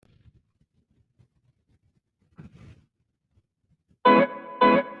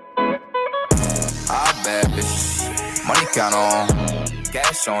count on,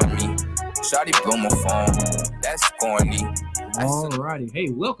 cash on me. Shawty blew my phone, that's corny. Alrighty. Hey,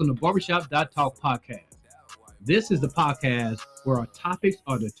 welcome to Barbershop.Talk podcast. This is the podcast where our topics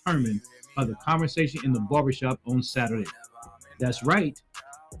are determined by the conversation in the barbershop on Saturday. That's right.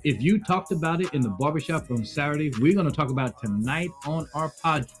 If you talked about it in the barbershop on Saturday, we're going to talk about it tonight on our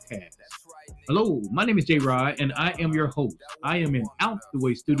podcast. Hello, my name is Jay Rod, and I am your host. I am in Out the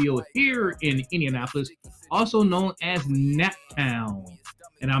Way Studio here in Indianapolis, also known as Naptown.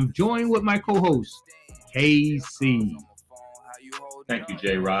 And I'm joined with my co-host, KC. Thank you,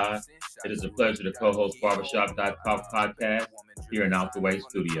 Jay Rod. It is a pleasure to co-host Barbershop.Talk podcast here in Out the Way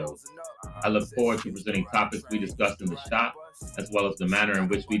Studios. I look forward to presenting topics we discussed in the shop, as well as the manner in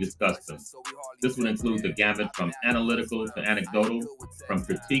which we discuss them. This will include the gamut from analytical to anecdotal, from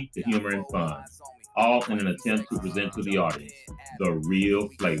critique to humor and fun, all in an attempt to present to the audience the real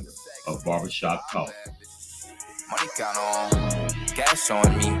flavor of Barbershop Talk. Money count on, cash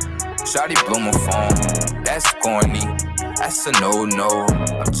on me. Shawty blew my phone, that's corny. That's a no-no,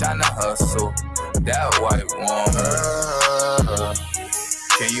 I'm tryna hustle. That white woman,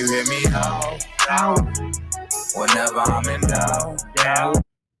 can you hear me out? Whenever I'm in doubt.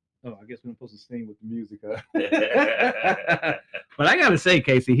 Oh, I guess we're supposed to sing with the music, huh? But I gotta say,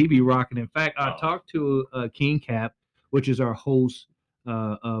 Casey, he be rocking. In fact, I talked to King Cap, which is our host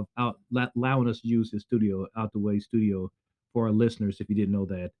of allowing us to use his studio, Out the Way Studio, for our listeners. If you didn't know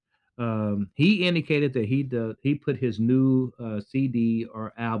that, he indicated that he put his new CD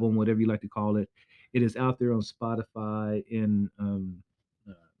or album, whatever you like to call it. It is out there on Spotify and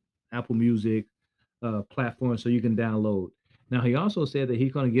Apple Music platform, so you can download. Now, he also said that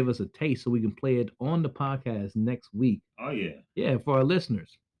he's going to give us a taste so we can play it on the podcast next week. Oh, yeah. Yeah, for our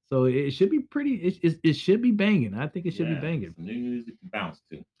listeners. So it should be pretty, it should be banging. I think it should be banging. New music to bounce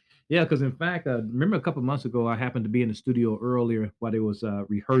to. Yeah, because in fact, remember a couple months ago, I happened to be in the studio earlier while they was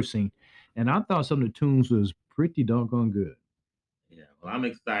rehearsing, and I thought some of the tunes was pretty doggone good. Yeah, well, I'm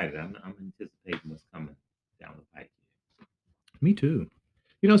excited. I'm anticipating what's coming down the pike. Me too.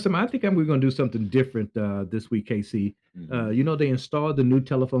 You know, I think we're going to do something different this week, KC. Mm-hmm. You know, they installed the new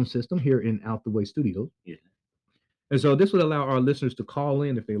telephone system here in Out the Way Studios. Yeah. And so this would allow our listeners to call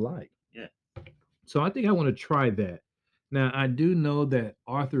in if they like. Yeah. So I think I want to try that. Now, I do know that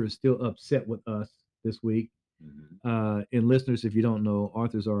Arthur is still upset with us this week. Mm-hmm. And listeners, if you don't know,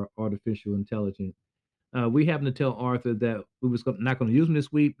 Arthur's our artificial intelligence. We happened to tell Arthur that we was not going to use him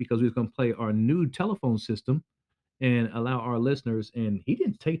this week because we was going to play our new telephone system and allow our listeners, and he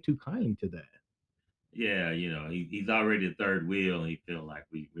didn't take too kindly to that. Yeah, you know, he's already the third wheel, and he feel like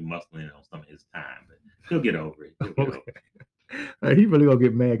we muscling in on some of his time, but he'll get over it. He really gonna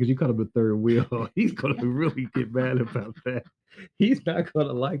get mad because you called him a third wheel. He's gonna really get mad about that. He's not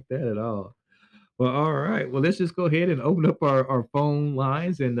gonna like that at all. Well, all right. Well, let's just go ahead and open up our phone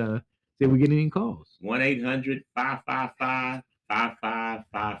lines and see if we get any calls.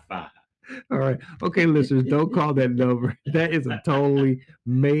 1-800-555-5555. All right. Okay, listeners, don't call that number. That is a totally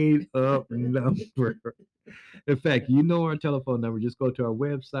made up number. In fact, you know our telephone number. Just go to our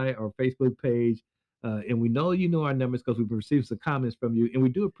website, our Facebook page, and we know you know our numbers because we've received some comments from you, and we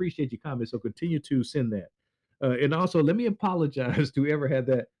do appreciate your comments. So continue to send that. And also, let me apologize to whoever had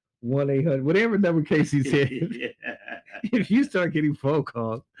that 1-800, whatever number Casey said. Yeah. If you start getting phone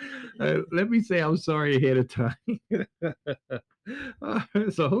calls, let me say I'm sorry ahead of time.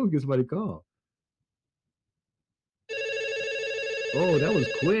 So who gets somebody call? Oh, that was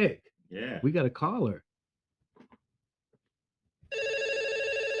quick. Yeah. We got a caller.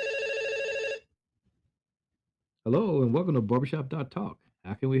 Hello, and welcome to Barbershop.Talk.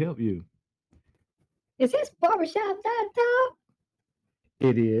 How can we help you? Is this Barbershop.Talk?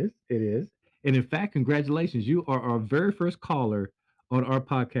 It is. And in fact, congratulations. You are our very first caller on our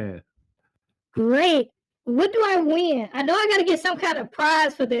podcast. Great. What do I win? I know I got to get some kind of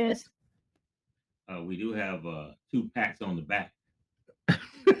prize for this. We do have 2 packs on the back.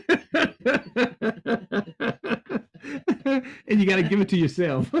 And you got to give it to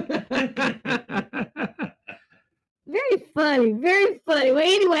yourself. Very funny. Well,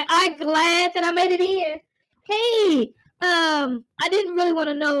 anyway, I'm glad that I made it in. Hey, I didn't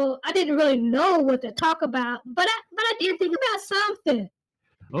really know what to talk about, but I did think about something.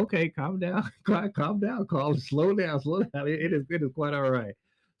 Okay, calm down. Calm down, Carl. Slow down. It is quite all right.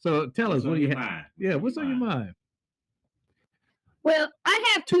 So tell us, what do you have? Yeah, what's on your mind? Well, I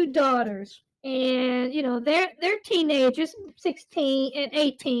have 2 daughters, and you know they're teenagers, 16 and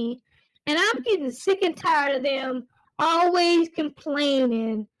 18, and I'm getting sick and tired of them always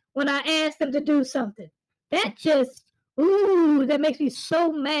complaining when I ask them to do something. That makes me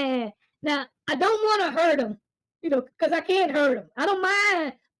so mad. Now, I don't want to hurt them, you know, because I can't hurt him. I don't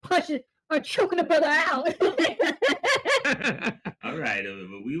mind punching or choking a brother out. All right,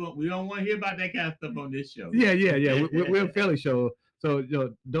 but we don't want to hear about that kind of stuff on this show. Yeah. We're a family show, so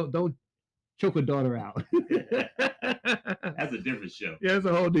you know, don't choke a daughter out. That's a different show. Yeah, it's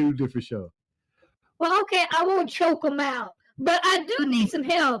a whole new different show. Well, okay, I won't choke them out, but I do need some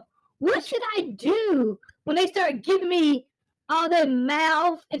help. What should I do when they start giving me all their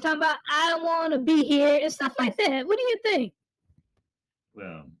mouth and talking about I don't want to be here and stuff like that? What do you think?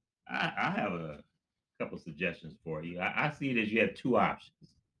 Well, I have a couple suggestions for you. I see it as you have two options.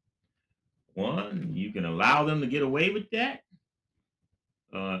 One, you can allow them to get away with that.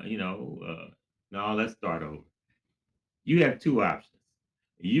 No, let's start over. You have two options.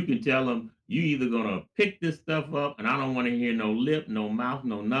 You can tell them you either gonna pick this stuff up and I don't want to hear no lip, no mouth,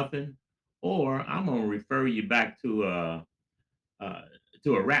 no nothing, or I'm gonna refer you back to a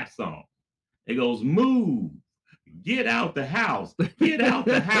rap song. It goes, move, get out the house, get out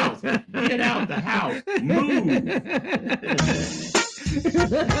the house, get out the house, move.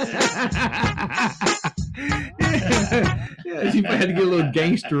 Yeah, you might have to get a little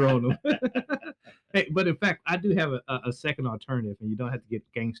gangster on them. Hey, but in fact, I do have a second alternative, and you don't have to get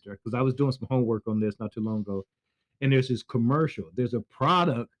gangster, because I was doing some homework on this not too long ago, and there's this commercial. There's a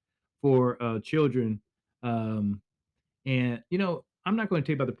product for children, and you know, I'm not going to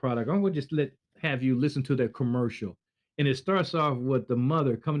tell you about the product. I'm going to just have you listen to that commercial, and it starts off with the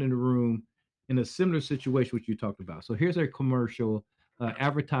mother coming in the room in a similar situation which you talked about. So here's a commercial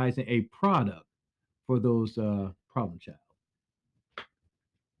advertising a product for those problem child.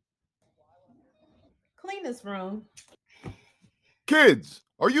 Clean this room. Kids,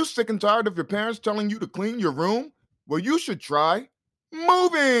 are you sick and tired of your parents telling you to clean your room? Well, you should try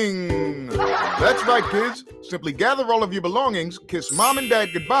moving. That's right, kids. Simply gather all of your belongings, kiss mom and dad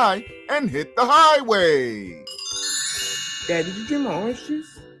goodbye, and hit the highway. Dad, did you drink my orange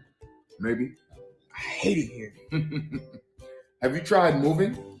juice? Maybe. I hate it here. Have you tried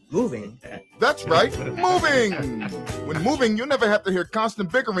moving? Moving? That's right, moving. When moving, you'll never have to hear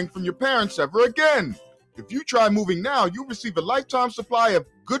constant bickering from your parents ever again. If you try moving now, you'll receive a lifetime supply of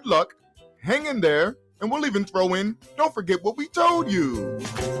good luck. Hang in there, and we'll even throw in, don't forget what we told you.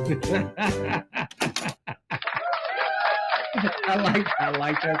 I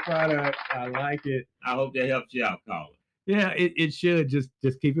like that product. I like it. I hope that helps you out, Colin. Yeah, it should. Just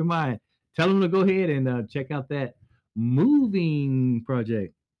keep in mind. Tell them to go ahead and check out that moving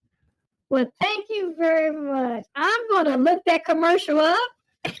project. Well, thank you very much. I'm going to look that commercial up,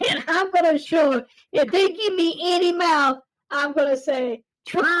 and I'm going to show it. If they give me any mouth, I'm going to say,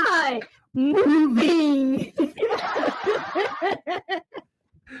 try moving.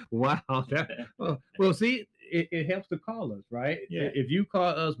 Wow. Well, see, it helps to call us, right? Yeah. If you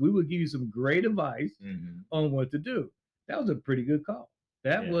call us, we will give you some great advice on what to do. That was a pretty good call.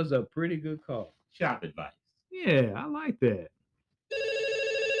 That was a pretty good call. Shop advice. Yeah, I like that.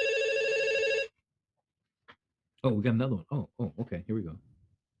 Oh, we got another one. Oh, okay. Here we go.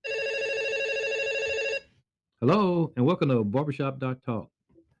 Hello, and welcome to Barbershop.talk.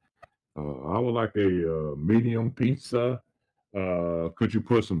 I would like a medium pizza. Could you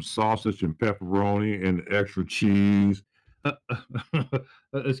put some sausage and pepperoni and extra cheese?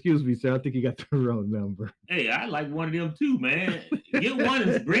 Excuse me, sir. I think you got the wrong number. Hey, I like one of them too, man. Get one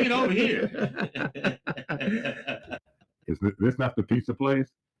and bring it over here. Is this not the pizza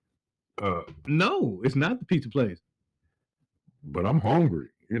place? No, it's not the pizza place. But I'm hungry.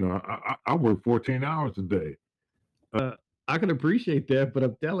 You know, I work 14 hours a day. I can appreciate that, but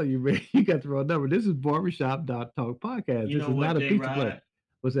I'm telling you, man, you got the wrong number. This is Barbershop.talk podcast. You this know is what, not a pizza J-Rod? place.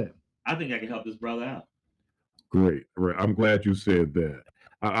 What's that? I think I can help this brother out. Great. Right. I'm glad you said that.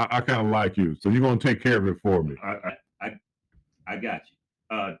 I kind of like you. So you're going to take care of it for me. I got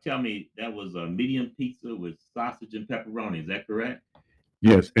you. Tell me, that was a medium pizza with sausage and pepperoni. Is that correct?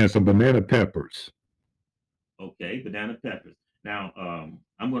 Yes, and some banana peppers. Okay, banana peppers. Now,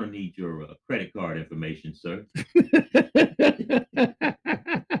 I'm going to need your credit card information, sir.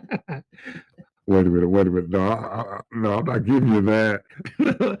 Wait a minute. No, I'm not giving you that.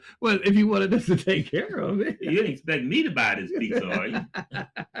 Well, if you wanted us to take care of it. You didn't expect me to buy this pizza, are you?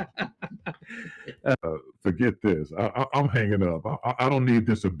 Forget this. I'm hanging up. I don't need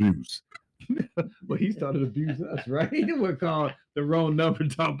this abuse. Well, he started abusing us, right? We're calling the wrong number,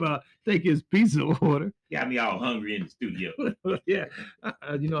 talk about take his pizza order. Got me all hungry in the studio. Yeah.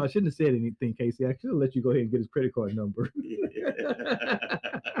 You know, I shouldn't have said anything, Casey. I should have let you go ahead and get his credit card number.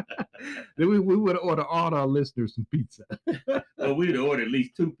 Then we would have ordered all our listeners some pizza. Well, we'd have ordered at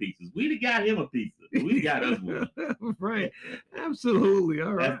least 2 pizzas. We'd have got him a pizza. We'd have got us one. Right. Absolutely.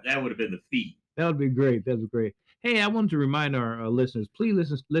 All right. That would have been the fee. That would be great. That would be great. Hey, I wanted to remind our listeners, please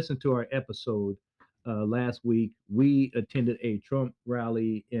listen to our episode last week. We attended a Trump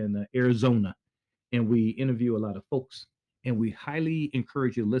rally in Arizona, and we interview a lot of folks. And we highly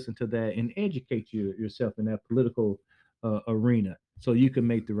encourage you to listen to that and educate yourself in that political arena so you can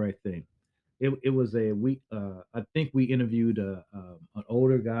make the right thing. It was a we I think we interviewed an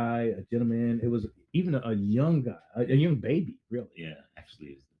older guy, a gentleman. It was even a young guy, a young baby, really. Yeah, actually,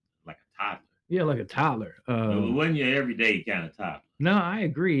 it's like a toddler. Yeah, like a toddler. It wasn't your everyday kind of toddler. No, I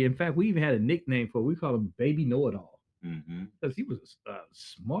agree. In fact, we even had a nickname for it. We call him Baby Know It All because he was a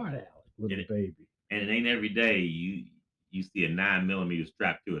smart aleck little baby. And it ain't every day you see a 9mm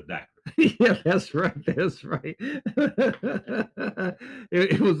strapped to a diaper. Yeah, that's right. That's right.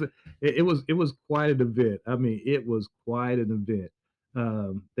 It was quite an event. I mean, it was quite an event.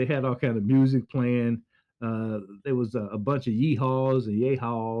 They had all kind of music playing. There was a bunch of yeehaws and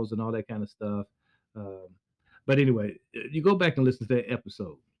yay-haws and all that kind of stuff. But anyway, you go back and listen to that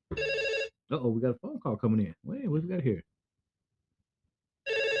episode. Uh-oh, we got a phone call coming in. Wait, what we got here?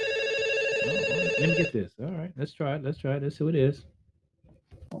 Let me get this. All right, let's try it. Let's see who it is.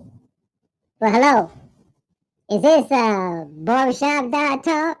 Well, hello. Is this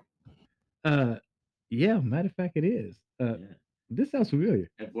barbershop.talk? Yeah, matter of fact, it is. This sounds familiar.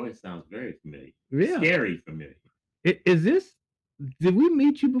 That voice sounds very familiar. Yeah. Scary familiar. Is this? Did we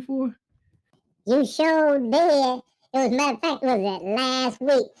meet you before? You sure did. It was, matter of fact, it was that last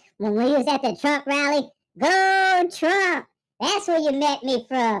week when we was at the Trump rally. Go Trump! That's where you met me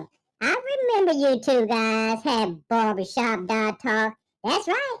from. I remember you two guys had barbershop.talk. That's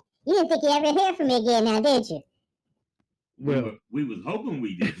right. You didn't think you ever hear from me again now, did you? Well, we was hoping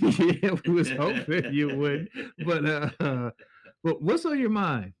we did. Yeah, we was hoping you would. But what's on your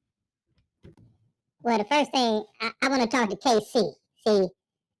mind? Well, the first thing, I want to talk to KC. See,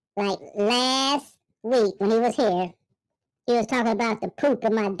 like last week when he was here, he was talking about the poop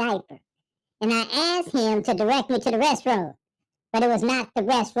in my diaper. And I asked him to direct me to the restroom. But it was not the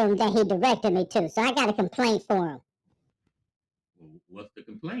restroom that he directed me to. So I got a complaint for him. What's the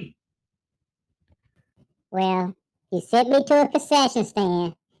complaint? Well, he sent me to a concession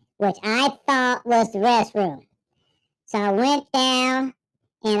stand, which I thought was the restroom. So I went down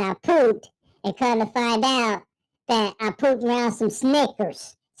and I pooped and come to find out that I pooped around some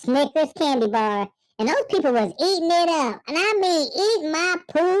Snickers candy bar. And those people was eating it up. And I mean eating my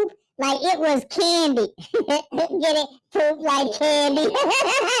poop like it was candy. Get it? Poop like candy.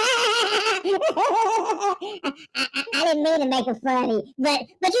 I didn't mean to make it funny, but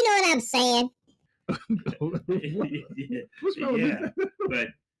you know what I'm saying. What's wrong with that? But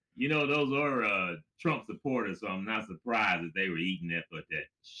you know those are Trump supporters, so I'm not surprised that they were eating that, but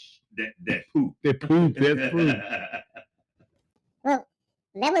that poop. That poop. That poop. Well,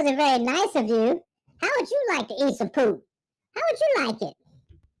 that wasn't very nice of you. How would you like to eat some poop? How would you like it?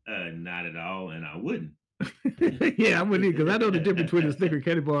 Not at all, and I wouldn't. Yeah, I wouldn't because I know the difference between a Snicker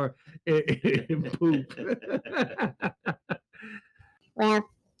candy bar and poop. Well,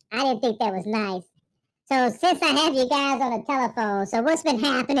 I didn't think that was nice. So since I have you guys on the telephone, so what's been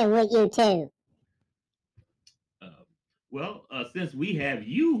happening with you two? Well, since we have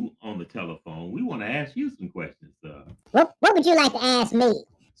you on the telephone, we want to ask you some questions. What would you like to ask me?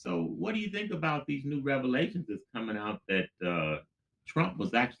 So what do you think about these new revelations that's coming out that Trump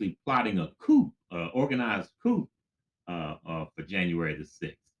was actually plotting a coup, organized coup for January the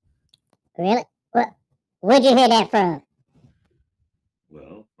 6th? Really? Where'd you hear that from?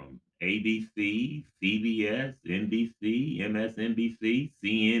 Well, from ABC, CBS, NBC, MSNBC,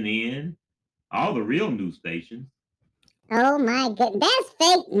 CNN, all the real news stations. Oh my God, that's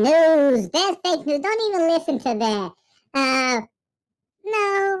fake news. That's fake news. Don't even listen to that.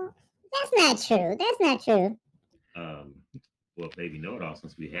 No, that's not true. That's not true. Well, Baby Know It All,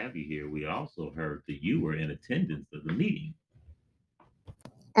 since we have you here, we also heard that you were in attendance of the meeting.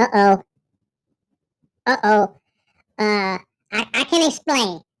 I can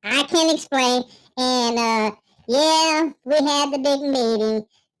explain. And yeah, we had the big meeting,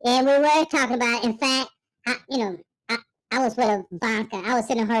 and we were talking about. In fact, I was with Ivanka. I was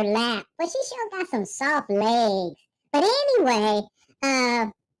sitting on her lap, but she sure got some soft legs. But anyway,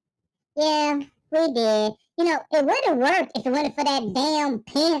 yeah, we did. You know, it would have worked if it wasn't for that damn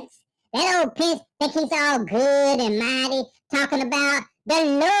Pence. That old Pence think he's all good and mighty, talking about the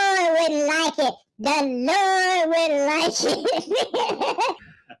Lord wouldn't like it. The Lord wouldn't like it.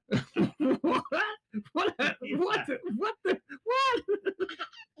 What?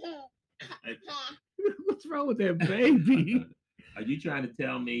 What's wrong with that baby? Are you trying to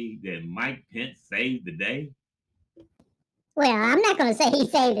tell me that Mike Pence saved the day? Well, I'm not going to say he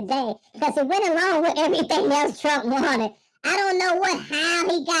saved the day because it went along with everything else Trump wanted. I don't know how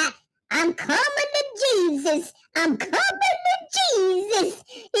he got, I'm coming to Jesus. I'm coming to Jesus.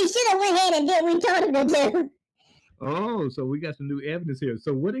 He should have went ahead and did what we told him to do. Oh, so we got some new evidence here.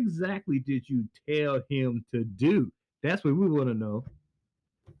 So what exactly did you tell him to do? That's what we want to know.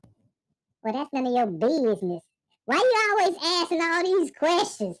 Well, that's none of your business. Why you always asking all these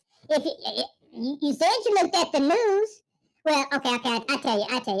questions? If you said you looked at the news. Well, okay, I tell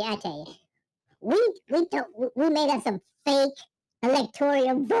you. We made up some fake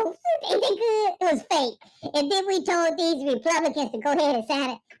electoral votes. Ain't they good? It was fake. And then we told these Republicans to go ahead and sign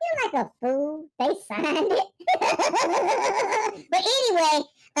it. You're like a fool. They signed it. But anyway,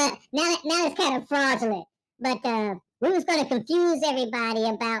 now it's kind of fraudulent. But we was going to confuse everybody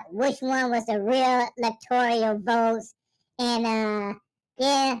about which one was the real electoral votes. And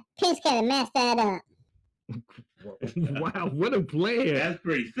yeah, Pence kind of messed that up. Wow, what a plan. That's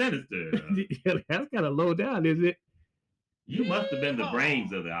pretty sinister. Yeah, that's kind of low down, is it? You must have been the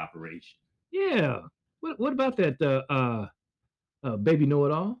brains of the operation. Yeah. What about that baby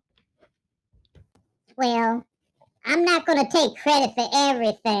know-it-all? Well, I'm not going to take credit for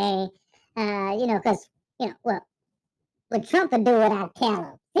everything, because, well, Trump will do what I tell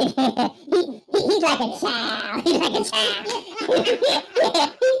him. He's like a child. He's like a child. He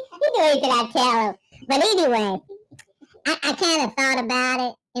do anything I tell him. But anyway, I kind of thought about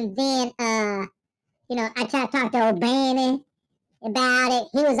it, and then, I tried to talk to O'Bannon about it.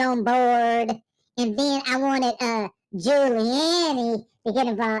 He was on board, and then I wanted Giuliani to get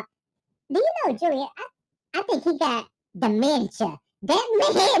involved. Do you know Giuliani? I think he got dementia. That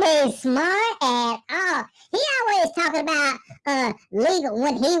man is smart at all. He always talking about legal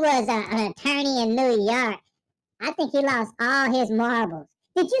when he was an attorney in New York. I think he lost all his marbles.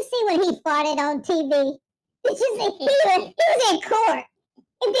 Did you see when he farted on TV? Did you see? He was in court.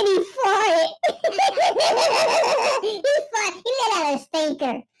 And then he farted. He let out a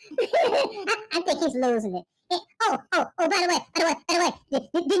stinker. I think he's losing it. Oh, by the way,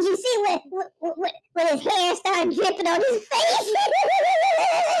 did you see when his hair started dripping on his face? That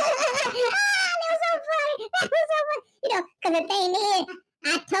was so funny. Because the thing is, I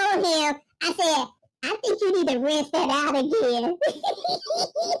told him, I said, I think you need to rinse that out again. He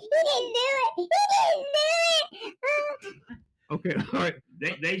didn't do it. Okay, all right.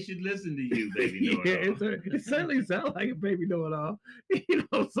 They should listen to you, baby know-it-all. Yeah, it certainly sounds like a baby know-it-all.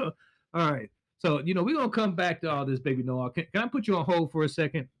 So, all right. So, we're going to come back to all this baby know-it-all. Can I put you on hold for a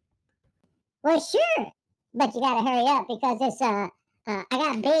second? Well, sure. But you got to hurry up because it's, I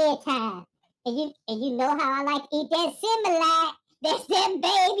got bedtime. And you know how I like to eat that Similac. That's that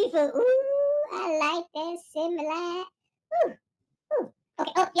baby food. Ooh, I like that Similac. Ooh.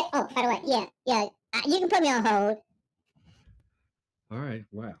 Okay. Oh, yeah. Oh, by the way, yeah. You can put me on hold. All right.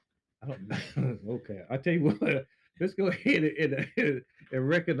 Wow. Okay. I'll tell you what. Let's go ahead and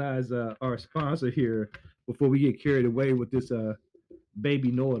recognize our sponsor here before we get carried away with this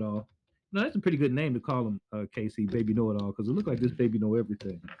baby know-it-all. No, that's a pretty good name to call him, KC, baby know-it-all, because it looks like this baby know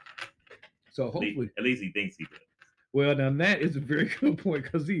everything. So hopefully, at least he thinks he does. Well, now that is a very good point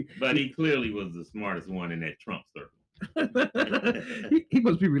because he clearly was the smartest one in that Trump circle. he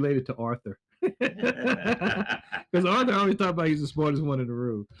must be related to Arthur. Because Arthur always talks about he's the smartest one in the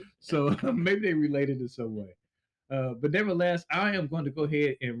room. So maybe they related in some way. But nevertheless, I am going to go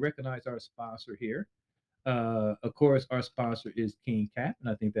ahead and recognize our sponsor here. Of course, our sponsor is King Cap, and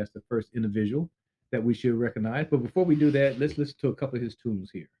I think that's the first individual that we should recognize. But before we do that, let's listen to a couple of his tunes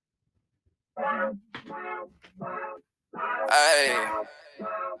here. Hey,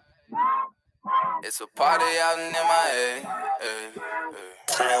 it's a party out in MIA.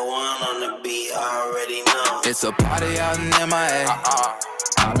 Taiwan on the beat, I already know. It's a party out in MIA.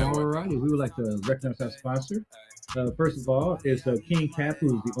 All right, we would like to recognize our sponsor. First of all, is King Cap,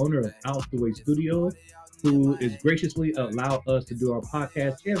 who is the owner of Out the Way Studios, who is graciously allowed us to do our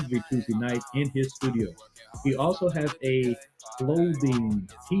podcast every Tuesday night in his studio. He also has a clothing,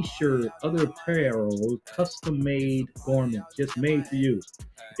 t-shirt, other apparel, custom-made garments just made for you.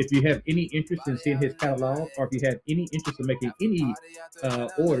 If you have any interest in seeing his catalog, or if you have any interest in making any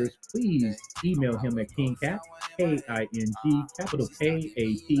orders, please email him at KingCap, K-I-N-G, capital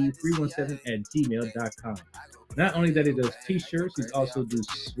K-A-T 317@gmail.com. Not only that he does t-shirts, he also does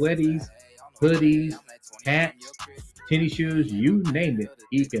sweaties, hoodies, hats, tennis shoes, you name it,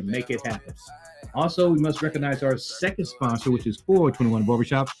 he can make it happen. Also, we must recognize our second sponsor, which is 421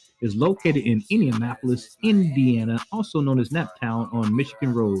 Barbershop, is located in Indianapolis, Indiana, also known as Naptown on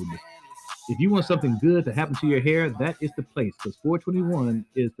Michigan Road. If you want something good to happen to your hair, that is the place, because 421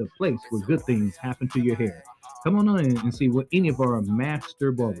 is the place where good things happen to your hair. Come on in and see what any of our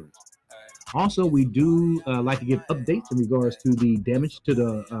master barbers. Also, we do like to give updates in regards to the damage to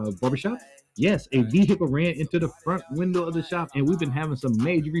the barbershop. Yes, a vehicle ran into the front window of the shop, and we've been having some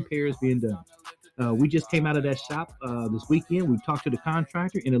major repairs being done. We just came out of that shop this weekend. We talked to the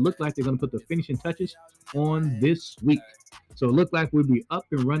contractor, and it looked like they're going to put the finishing touches on this week. So it looked like we'll be up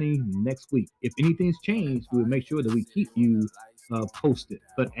and running next week. If anything's changed, we'll make sure that we keep you posted.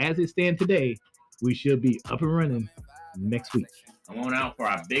 But as it stands today, we should be up and running next week. Come on out for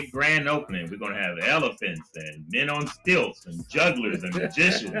our big grand opening. We're going to have elephants and men on stilts and jugglers and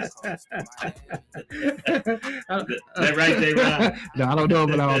magicians. Is that right, J-Rod? No, I don't know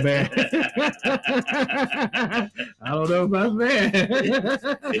about all that. I don't know about that.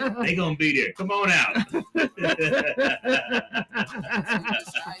 They're going to be there. Come on out.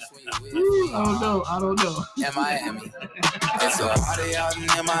 I don't know. In Miami. It's a party out in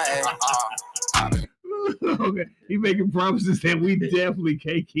Miami. Okay, he making promises that we definitely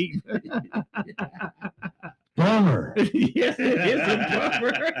can't keep. Bummer. Yes, it's a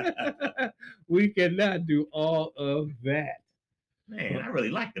bummer. We cannot do all of that. Man, I really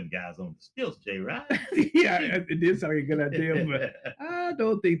like them guys on the stilts, J-Rod. Yeah, it did sound like a good idea, but I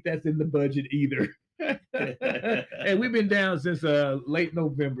don't think that's in the budget either. And we've been down since late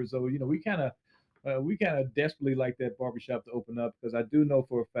November, so we kind of desperately like that barbershop to open up, because I do know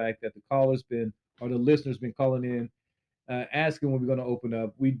for a fact that the listeners been calling in, asking when we're going to open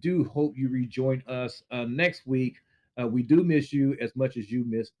up. We do hope you rejoin us next week. We do miss you as much as you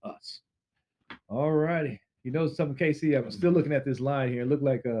miss us. All righty. You know something, Casey? I'm still looking at this line here. It looked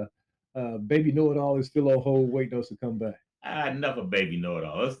like Baby Know-It-All is still on hold waiting us to come back. Enough of Baby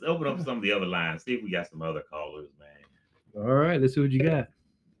Know-It-All. Let's open up some of the other lines. See if we got some other callers, man. All right. Let's see what you got.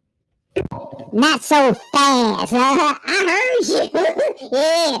 Not so fast. I heard you.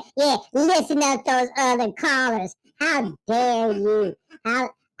 Yeah. Listen up, those other callers. How dare you? I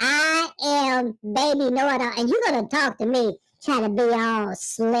am Baby Know-It-All, and you're gonna talk to me trying to be all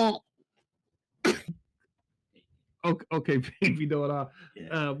slick. Okay, Baby Know-It-All.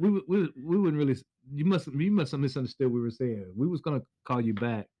 Yeah. We wouldn't really. You must have misunderstood what we were saying. We was gonna call you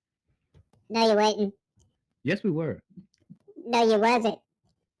back. No, you wasn't. Yes, we were. No, you wasn't.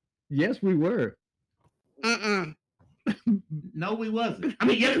 Yes, we were. No, we wasn't. I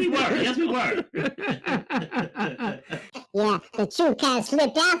mean, yes, we were. Yes, we were. Yeah, the truth kind of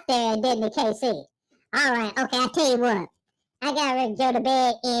slipped out there, didn't it, KC? All right, okay, I'll tell you what. I got ready to go to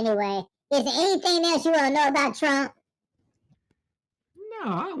bed anyway. Is there anything else you want to know about Trump?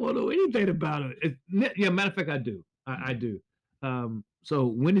 No, I don't want to know anything about it. Yeah, matter of fact, I do. I do. So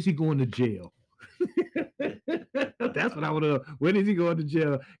when is he going to jail? That's what I want to know. When is he going to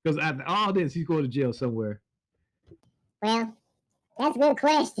jail? Because after all this, he's going to jail somewhere. Well, that's a good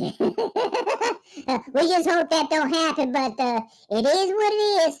question. We just hope that don't happen, but it is what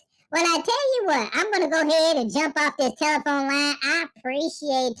it is. Well, I tell you what, I'm going to go ahead and jump off this telephone line. I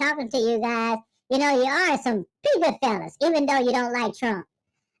appreciate talking to you guys. You know, you are some pretty good fellas, even though you don't like Trump.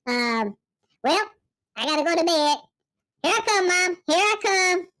 Well, I got to go to bed. Here I come, Mom. Here I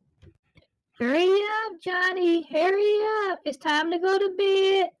come. Hurry up, Johnny. Hurry up. It's time to go to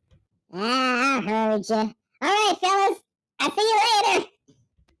bed. I heard you. All right, fellas. I'll see you later.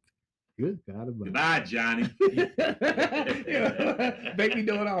 Good God about Goodbye, Johnny. Baby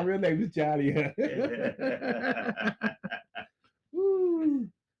Know-It-All. Real name is Johnny.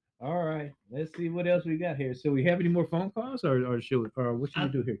 All right. Let's see what else we got here. So we have any more phone calls, or what should we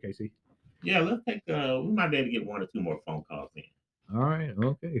do here, Casey? Yeah, let's take. We might be able to get 1 or 2 more phone calls in. All right.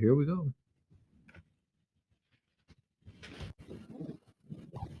 Okay. Here we go.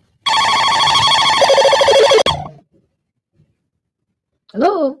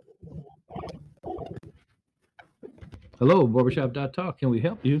 Hello. Hello, Barbershop.talk. Can we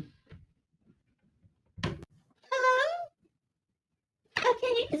help you? Hello. Okay,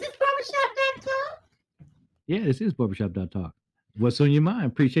 is this Barbershop.talk? Yeah, this is Barbershop.talk. What's on your mind?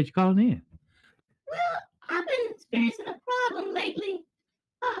 Appreciate you calling in. Well, I've been experiencing a problem lately.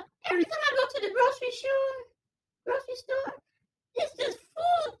 Every time I go to the grocery store, it's just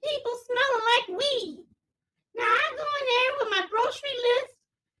full of people smelling like weed. Now I go in there with my grocery list,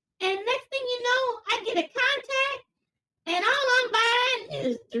 and next thing you know, I get a contact, and all I'm buying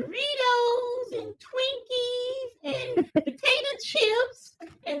is Doritos and Twinkies and potato chips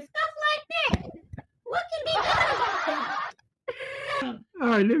and stuff like that. What can be done about that? All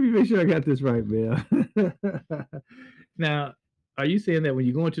right, let me make sure I got this right, man. Now, are you saying that when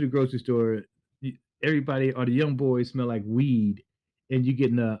you go into the grocery store, everybody or the young boys smell like weed, and you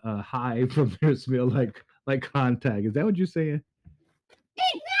getting a high from their smell like contact? Is that what you're saying?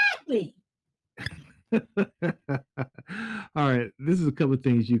 Exactly. All right, this is a couple of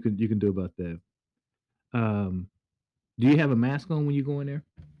things you can do about that. Do you have a mask on when you go in there?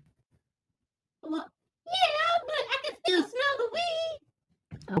 Well, yeah, but I can still smell the weed.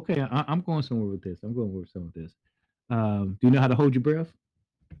 Okay, I'm going somewhere with this. I'm going with some of this. Do you know how to hold your breath?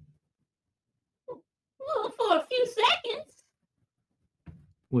 Well, for a few seconds.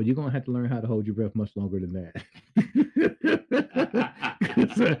 Well, you're gonna have to learn how to hold your breath much longer than that.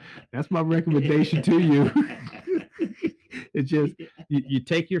 So, that's my recommendation to you. It's just you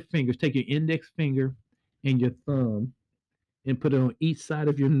take your fingers, take your index finger and your thumb, and put it on each side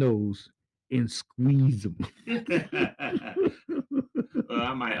of your nose and squeeze them. Well,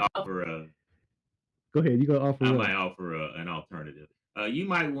 I might offer a. Go ahead. You gonna offer? I what? might offer an alternative. You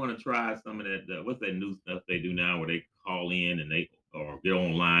might want to try some of that. What's that new stuff they do now, where they call in and they or get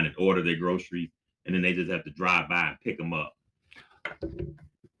online and order their groceries, and then they just have to drive by and pick them up. Now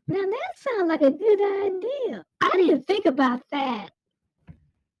that sounds like a good idea. I didn't think about that.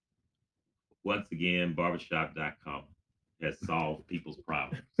 Once again, barbershop.com has solved people's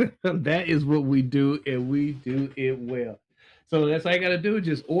problems. That is what we do, and we do it well. So that's all you got to do.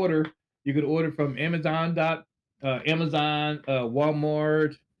 Just order. You could order from Amazon,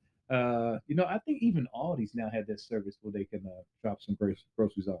 Walmart. I think even Aldi's now have that service where they can drop some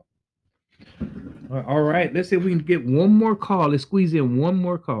groceries off. All right, let's see if we can get one more call. Let's squeeze in one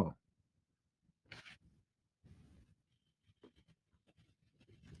more call.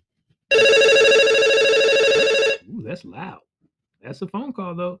 Ooh, that's loud. That's a phone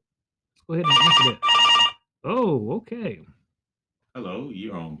call, though. Let's go ahead and answer that. Oh, okay. Hello,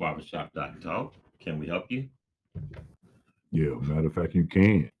 you're on barbershop.talk. Can we help you? Yeah, matter of fact, you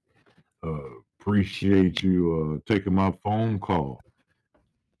can. Appreciate you taking my phone call.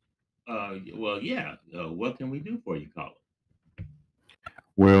 Well, yeah. What can we do for you, caller?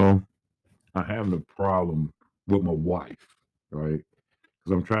 Well, I have a problem with my wife, right?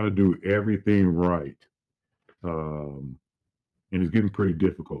 Because I'm trying to do everything right. And it's getting pretty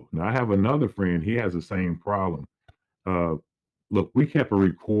difficult. Now, I have another friend. He has the same problem. Look, we kept a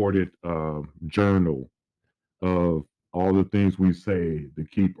recorded journal of all the things we say to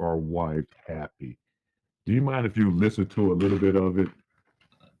keep our wife happy. Do you mind if you listen to a little bit of it?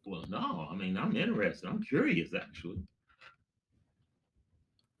 Well, no. I mean, I'm interested. I'm curious, actually.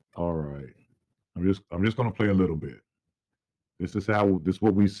 All right. I'm just gonna play a little bit. This is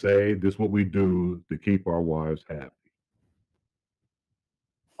what we say, this is what we do to keep our wives happy.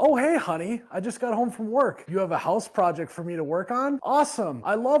 Oh, hey, honey, I just got home from work. You have a house project for me to work on? Awesome.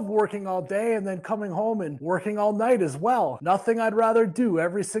 I love working all day and then coming home and working all night as well. Nothing I'd rather do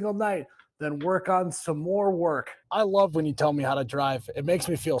every single night than work on some more work. I love when you tell me how to drive. It makes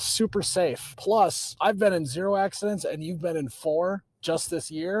me feel super safe. Plus, I've been in 0 accidents and you've been in 4 just this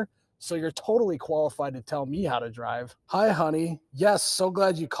year. So you're totally qualified to tell me how to drive. Hi, honey. Yes, so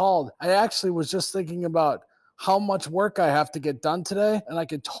glad you called. I actually was just thinking about how much work I have to get done today, and I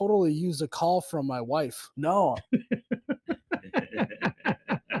could totally use a call from my wife. No.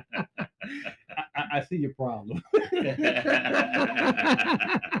 I see your problem.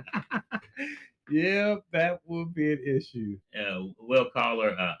 Yeah, that would be an issue. Well,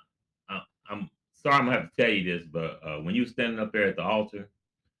 caller, I'm sorry I'm going to have to tell you this, but when you were standing up there at the altar,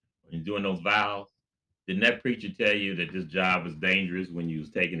 when you're doing those vows, didn't that preacher tell you that this job was dangerous when you was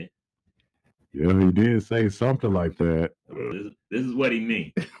taking it? Yeah, he did say something like that. This is what he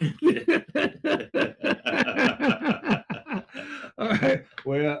means. All right.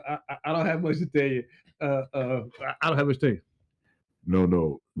 Well, I don't have much to tell you. I don't have much to tell you.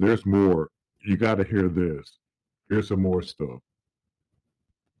 No, there's more. You got to hear this. Here's some more stuff.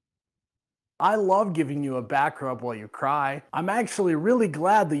 I love giving you a back rub while you cry. I'm actually really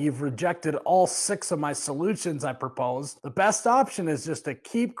glad that you've rejected all 6 of my solutions I proposed. The best option is just to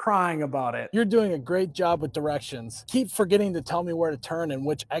keep crying about it. You're doing a great job with directions. Keep forgetting to tell me where to turn and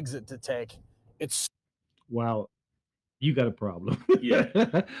which exit to take. It's Wow, you got a problem. Yeah.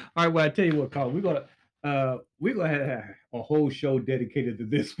 All right. Well, I tell you what, Carl, we're gonna have a whole show dedicated to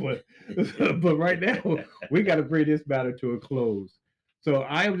this one. But right now, we got to bring this matter to a close. So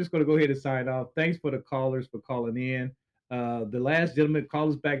I am just going to go ahead and sign off. Thanks for the callers for calling in. The last gentleman, call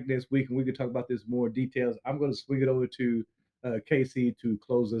us back next week and we can talk about this more details. I'm going to swing it over to Casey to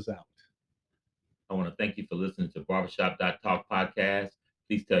close us out. I want to thank you for listening to Barbershop.talk podcast.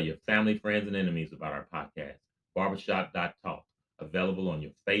 Please tell your family, friends, and enemies about our podcast. Barbershop.talk, available on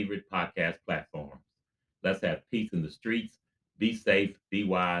your favorite podcast platforms. Let's have peace in the streets. Be safe, be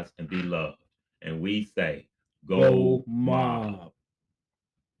wise, and be loved. And we say, go mob.